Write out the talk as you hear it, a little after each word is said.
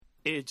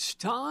It's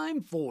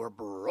time for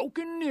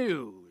Broken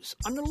News,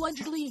 an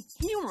allegedly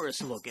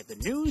humorous look at the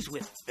news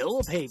with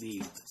Philip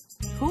Hayby.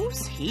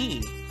 Who's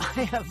he?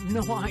 I have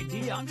no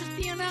idea, I'm just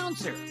the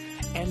announcer.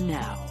 And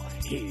now,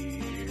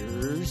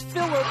 here's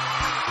Philip.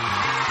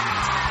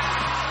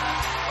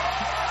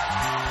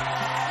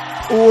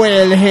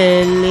 Well,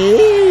 hello.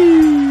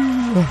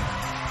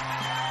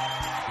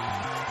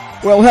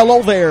 Well,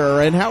 hello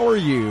there, and how are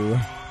you?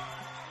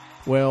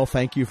 Well,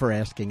 thank you for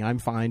asking. I'm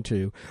fine,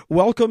 too.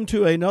 Welcome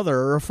to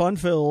another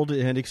fun-filled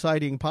and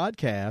exciting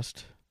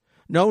podcast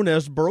known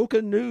as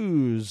Broken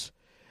News.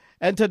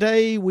 And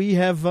today we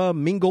have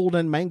mingled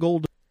and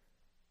mangled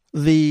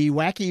the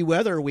wacky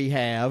weather we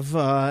have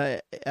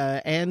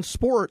and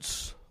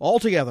sports all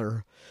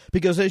together.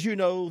 Because, as you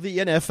know, the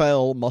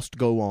NFL must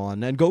go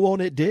on, and go on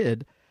it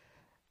did.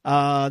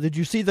 Did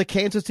you see the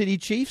Kansas City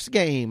Chiefs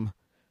game?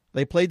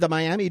 They played the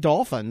Miami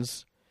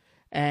Dolphins.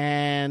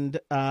 And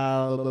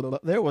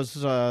there was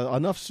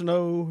enough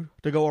snow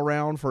to go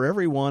around for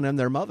everyone and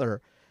their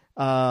mother.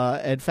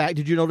 In fact,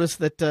 did you notice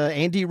that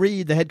Andy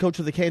Reid, the head coach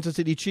of the Kansas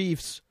City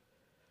Chiefs,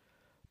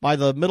 by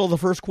the middle of the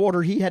first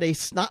quarter, he had a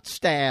snot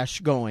stash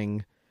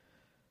going.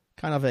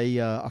 Kind of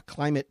a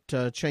climate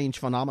change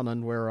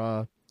phenomenon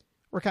where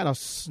kind of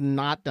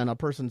snot on a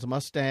person's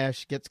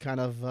mustache gets kind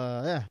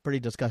of pretty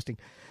disgusting.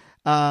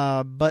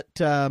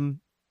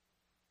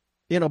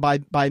 You know,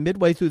 by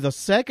midway through the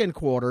second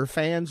quarter,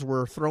 fans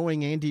were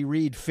throwing Andy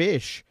Reid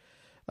fish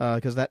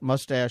because that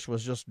mustache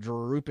was just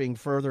drooping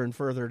further and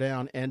further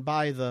down. And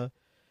by the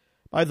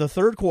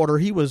third quarter,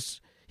 he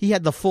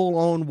had the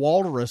full-on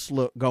walrus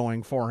look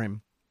going for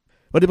him.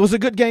 But it was a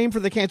good game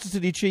for the Kansas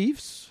City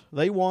Chiefs.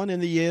 They won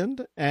in the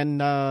end, and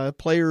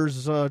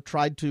players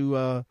tried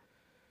to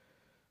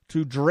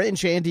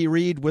drench Andy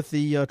Reid with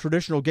the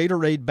traditional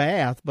Gatorade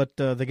bath, but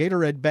the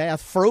Gatorade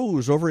bath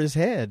froze over his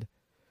head.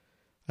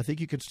 I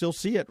think you can still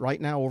see it right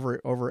now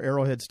over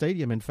Arrowhead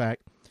Stadium, in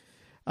fact.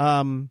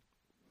 But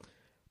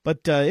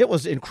it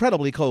was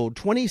incredibly cold,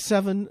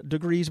 27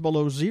 degrees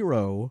below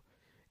zero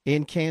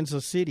in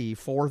Kansas City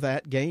for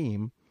that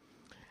game.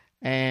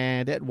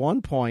 And at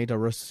one point, a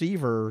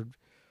receiver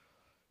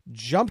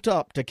jumped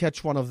up to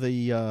catch one of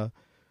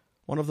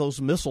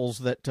those missiles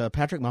that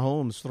Patrick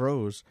Mahomes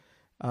throws.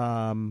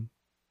 And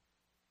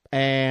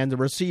the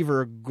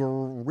receiver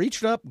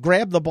reached up,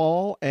 grabbed the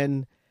ball,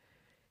 and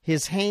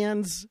his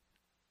hands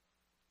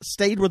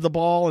stayed with the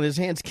ball, and his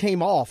hands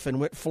came off and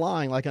went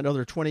flying like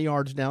another 20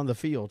 yards down the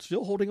field.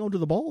 Still holding on to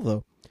the ball,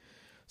 though.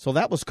 So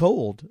that was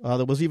cold.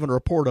 There was even a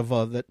report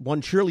of that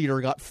one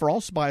cheerleader got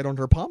frostbite on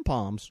her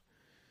pom-poms,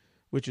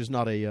 which is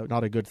not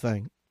a good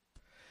thing.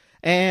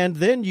 And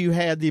then you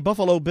had the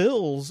Buffalo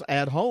Bills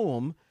at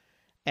home,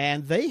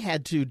 and they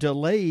had to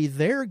delay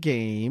their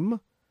game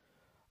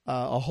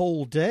a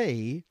whole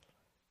day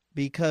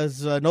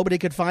because nobody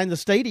could find the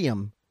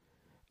stadium.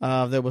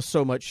 There was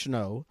so much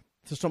snow.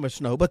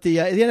 But the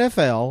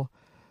NFL,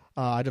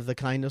 out of the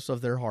kindness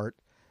of their heart,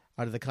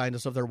 out of the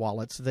kindness of their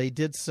wallets, they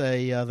did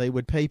say they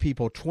would pay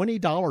people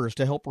 $20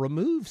 to help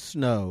remove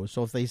snow.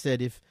 So if they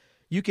said, if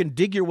you can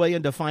dig your way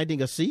into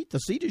finding a seat, the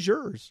seat is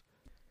yours.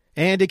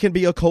 And it can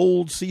be a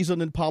cold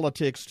season in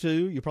politics,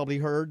 too. You probably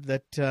heard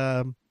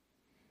that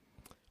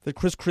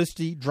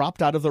Christie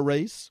dropped out of the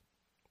race.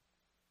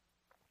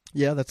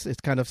 Yeah,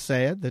 it's kind of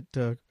sad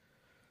that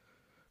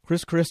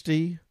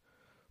Christie,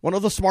 one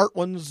of the smart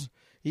ones,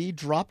 he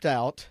dropped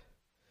out.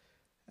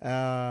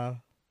 Kind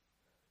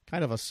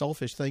of a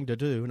selfish thing to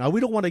do. Now, we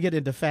don't want to get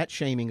into fat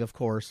shaming, of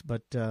course,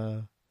 but,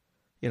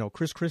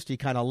 Christie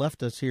kind of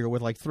left us here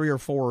with like 3 or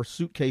 4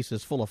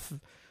 suitcases full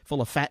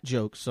of fat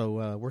jokes,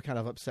 so we're kind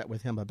of upset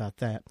with him about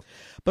that.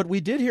 But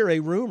we did hear a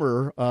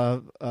rumor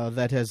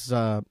that has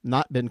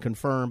not been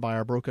confirmed by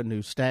our Broken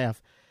News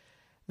staff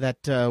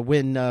that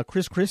when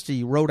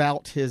Christie wrote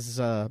out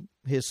his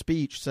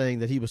speech saying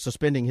that he was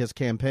suspending his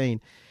campaign,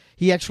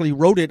 he actually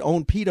wrote it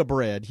on pita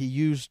bread. He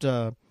used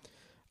a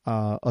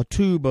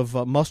tube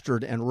of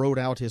mustard and wrote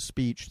out his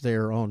speech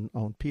there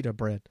on pita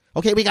bread.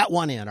 Okay, we got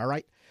one in, all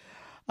right?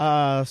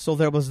 So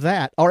there was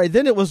that. All right,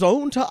 then it was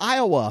on to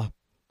Iowa.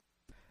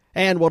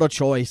 And what a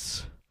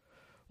choice.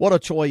 What a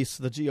choice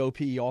the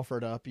GOP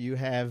offered up. You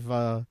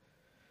have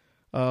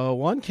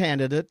one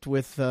candidate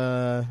with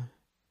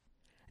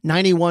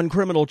 91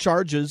 criminal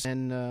charges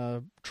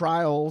and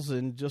trials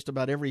in just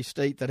about every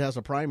state that has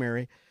a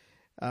primary.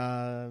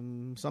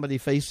 Somebody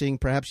facing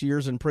perhaps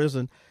years in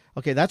prison.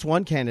 Okay, that's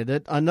one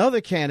candidate.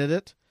 Another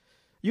candidate,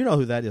 you know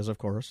who that is, of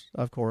course,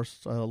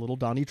 little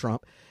Donnie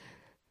Trump.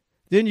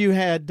 Then you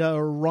had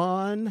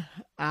Ron,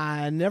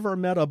 I never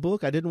met a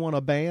book I didn't want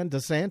to ban,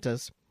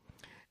 DeSantis.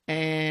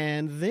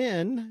 And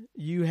then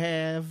you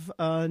have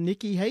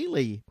Nikki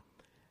Haley,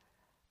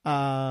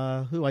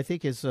 who I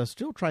think is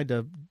still trying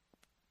to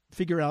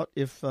figure out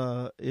if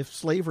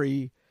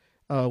slavery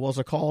was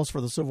a cause for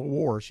the Civil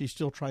War. She's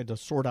still trying to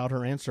sort out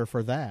her answer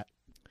for that.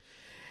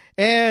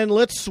 And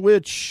let's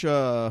switch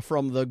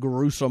from the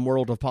gruesome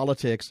world of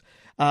politics.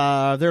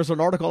 There's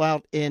an article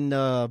out in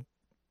the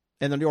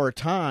New York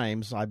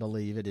Times, I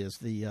believe it is,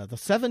 the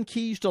 7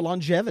 Keys to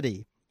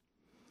Longevity.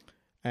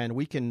 and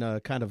we can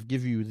kind of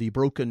give you the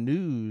broken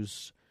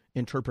news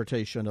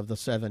interpretation of the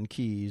 7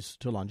 keys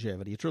to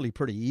longevity. It's really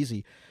pretty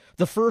easy.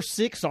 The first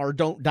 6 are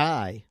don't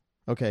die.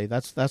 Okay,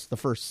 that's the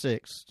first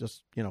 6.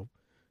 Just,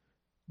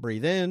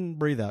 breathe in,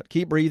 breathe out.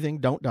 Keep breathing,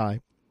 don't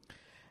die.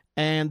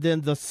 And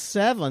then the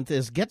 7th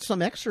is get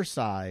some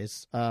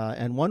exercise.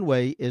 And one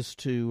way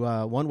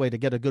to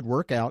get a good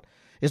workout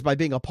is by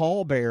being a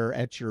pallbearer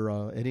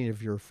at any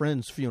of your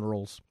friends'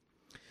 funerals.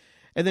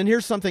 And then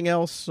here's something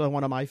else,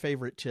 one of my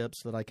favorite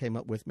tips that I came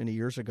up with many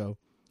years ago,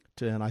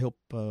 and I hope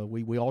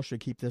we all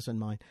should keep this in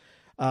mind.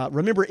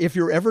 Remember, if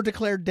you're ever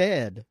declared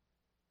dead,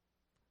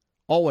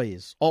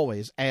 always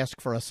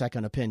ask for a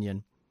second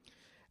opinion.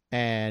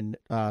 And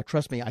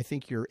trust me, I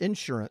think your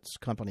insurance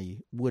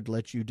company would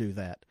let you do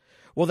that.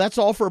 Well, that's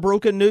all for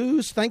Broken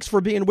News. Thanks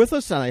for being with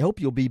us, and I hope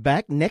you'll be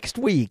back next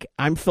week.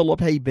 I'm Philip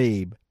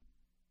Habib.